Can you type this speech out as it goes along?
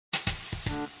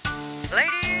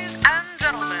Ladies and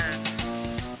gentlemen,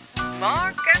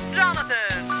 Mark and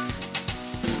Jonathan.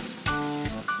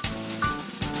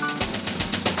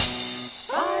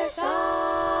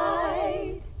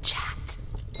 Fireside Chat.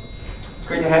 It's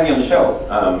great to have you on the show.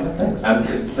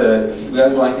 Thanks. We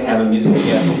always like to have a musical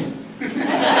guest.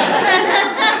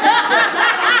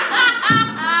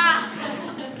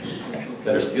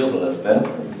 Better steals on us, Ben.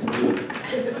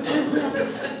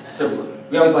 So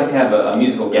we always like to have a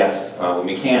musical guest when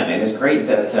we can, and it's great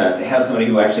that to have somebody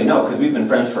who actually knows, because we've been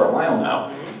friends for a while now.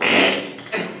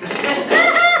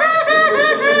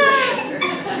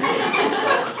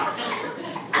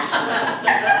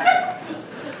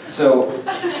 So,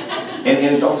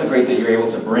 and it's also great that you're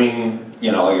able to bring,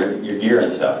 you know, your gear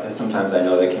and stuff, because sometimes I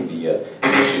know that can be an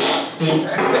issue.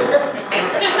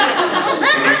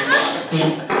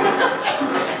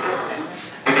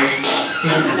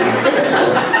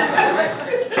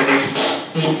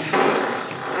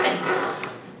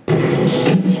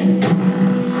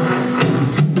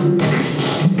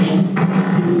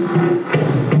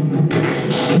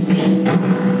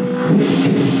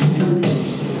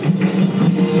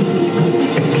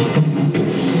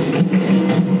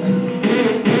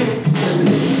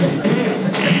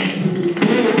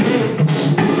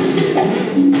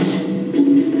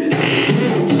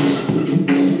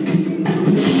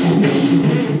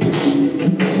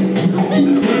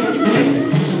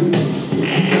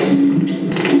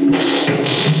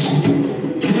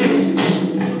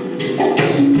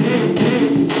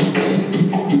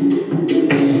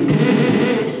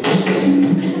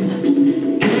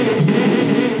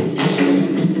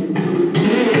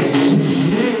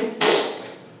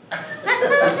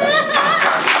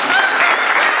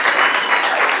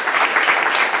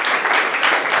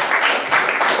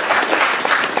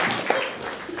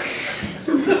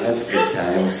 That's good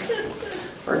times.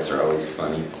 Farts are always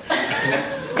funny.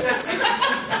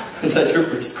 Is that your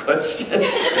first question?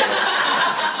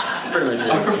 Pretty much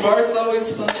Are is. farts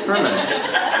always fun? Herman,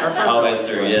 our farts I'll are always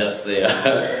answer funny. yes, they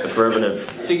are. Affirmative.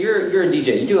 So you're a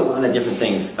DJ. You do a lot of different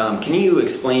things. Can you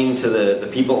explain to the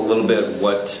people a little bit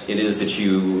what it is that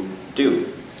you do?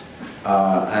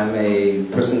 I'm a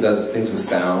person who does things with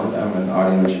sound. I'm an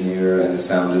audio engineer and a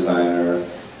sound designer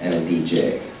and a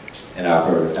DJ. And I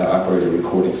operate a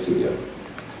recording studio.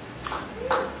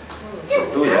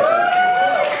 Ooh,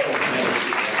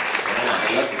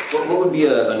 what would be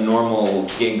a normal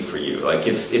gig for you? Like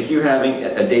if you're having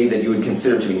a day that you would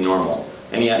consider to be normal,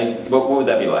 what would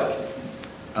that be like?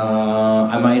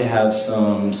 I might have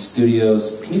some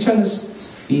studios. Can you turn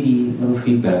this little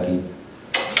feedbacky?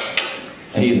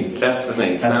 See, that's the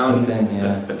thing. That's the thing,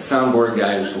 yeah. The soundboard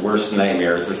guy's worst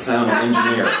nightmare is the sound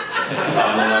engineer.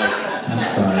 I'm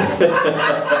sorry.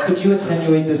 Could you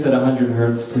attenuate this at 100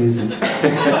 hertz, please?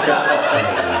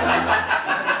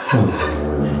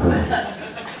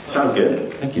 Sounds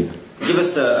good. Thank you. Give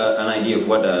us an idea of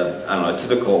what a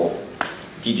typical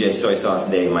DJ Soy Sauce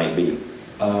day might be.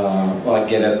 Well, I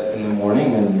get up in the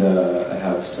morning and I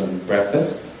have some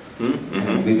breakfast.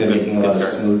 Mm-hmm. We've been making a lot of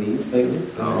start. smoothies lately.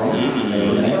 It's been nice.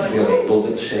 Very nice. We have a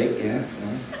bullet shake. Yeah, it's nice.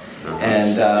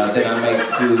 And then I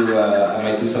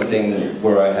might do something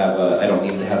where I don't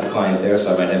need to have the client there,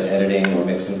 so I might have editing or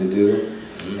mixing to do.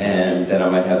 And then I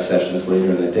might have sessions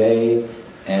later in the day.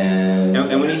 And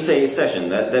when you say session,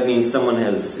 that means someone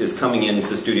is coming into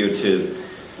the studio to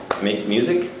make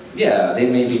music? yeah, they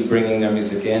may be bringing their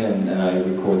music in, and I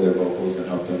record their vocals and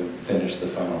help them finish the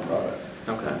final product.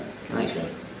 Okay, nice.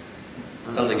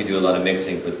 Sounds like you do a lot of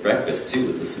mixing with breakfast too,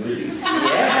 with the smoothies.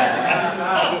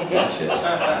 Yeah. Gotcha.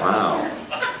 Wow.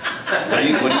 What do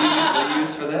you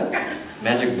use for that?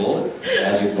 Magic Bullet?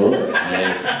 Magic bullet.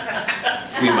 Nice.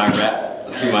 It's gonna be my rap.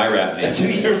 It's gonna be my rap name. That's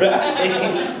what you're rapping.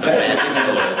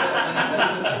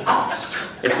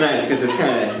 It's nice because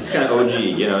it's kind of OG.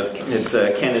 You know, it's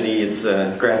Kennedy, it's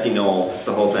Grassy Knoll, it's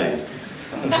the whole thing.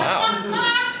 Wow.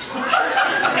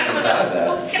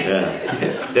 Yeah.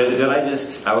 Did I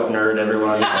just out nerd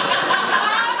everyone?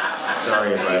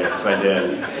 Sorry if I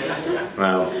did.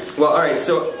 Wow. Well, all right.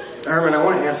 So, Herman, I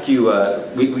want to ask you.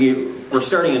 We're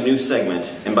starting a new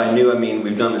segment, and by new I mean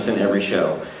we've done this in every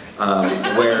show,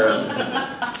 where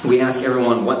we ask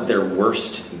everyone what their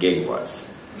worst gig was.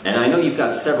 And I know you've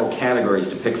got several categories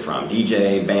to pick from: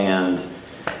 DJ, band,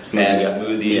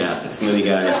 Smoothies. Yeah, smoothie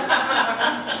guy.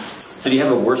 So, do you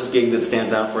have a worst gig that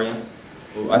stands out for you?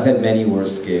 I've had many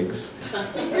worst gigs.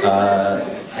 I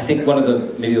think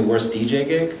maybe the worst DJ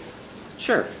gig.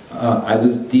 Sure. I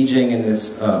was DJing in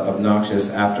this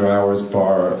obnoxious after-hours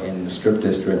bar in the Strip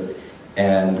District,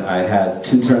 and I had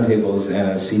 2 turntables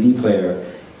and a CD player,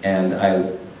 and I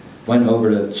went over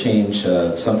to change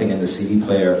something in the CD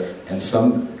player, and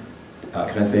some,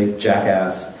 can I say,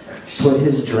 jackass, put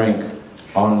his drink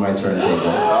on my turntable.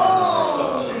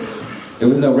 There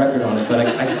was no record on it, but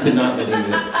I could not believe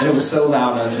it. And it was so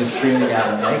loud, and I was just screaming at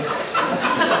him, like...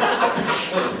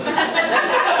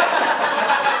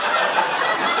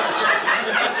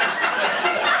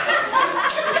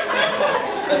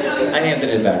 I handed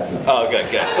it back to him. Oh, good,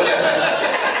 good.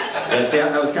 Yeah, see,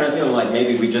 I was kind of feeling like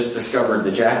maybe we just discovered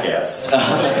the jackass.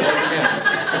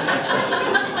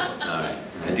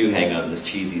 I do hang out in this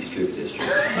cheesy strip district.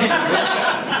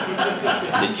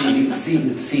 The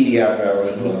CD after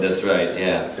hours. That's right,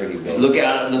 yeah. Look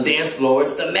out on the dance floor,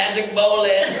 it's the magic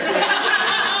bowling!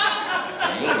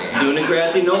 Doing a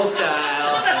grassy knoll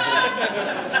style.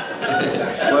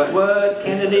 What,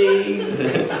 Kennedy?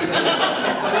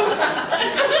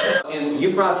 And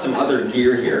you brought some other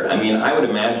gear here. I mean, I would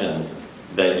imagine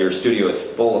that your studio is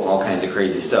full of all kinds of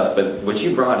crazy stuff, but what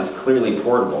you brought is clearly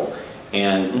portable.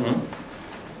 And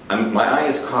my eye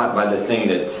is caught by the thing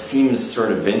that seems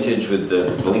sort of vintage with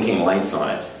the blinking lights on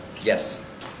it. Yes.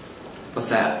 What's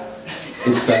that?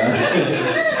 It's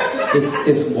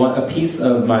a piece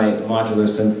of my modular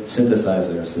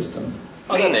synthesizer system.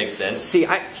 Oh, that makes sense. See,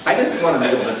 I just want to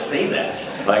be able to say that.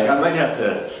 Like, I might have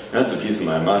to... That's a piece of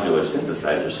my modular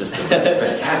synthesizer system. That's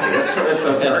fantastic. That's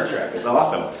so Star Trek. It's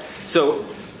awesome. So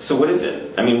what is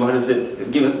it? I mean, what is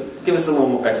it? Give us a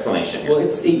little explanation here. Well,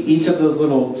 it's each of those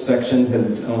little sections has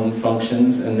its own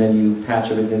functions, and then you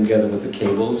patch everything together with the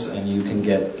cables, and you can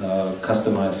get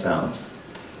customized sounds.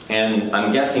 And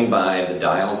I'm guessing by the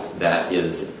dials that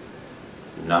is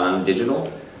non-digital?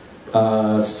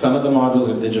 Some of the modules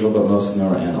are digital, but most of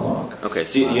them are analog. Okay,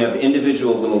 so you have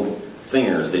individual little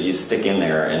fingers that you stick in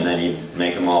there, and then you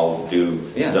make them all do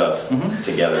stuff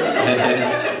together.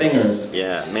 Fingers.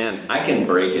 Yeah, man, I can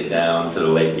break it down for the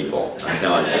lay people. I'm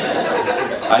telling you.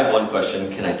 I have one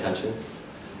question. Can I touch it?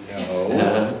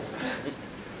 No.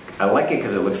 I like it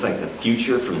because it looks like the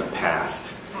future from the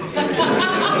past.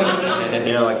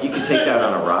 You know, like you could take that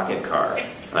on a rocket car.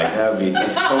 Like that would be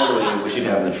just totally what you'd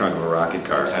have in the trunk of a rocket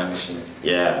car. Time machine.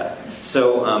 Yeah.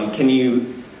 So, can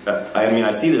you? I mean,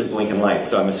 I see there's blinking lights,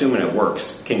 so I'm assuming it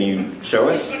works. Can you show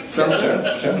us? Sure.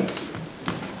 That's it.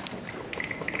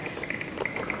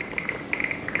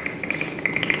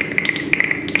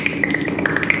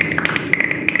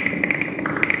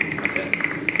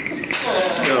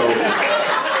 So,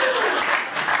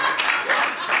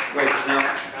 wait. Now,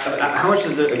 how much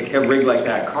does a rig like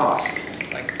that cost?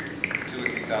 It's like $2,000 or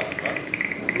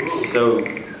 $3,000. So,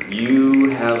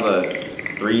 you have a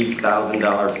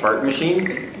 $3,000 fart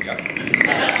machine?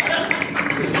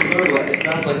 This is sort of like, it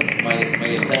sounds like my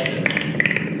intestines.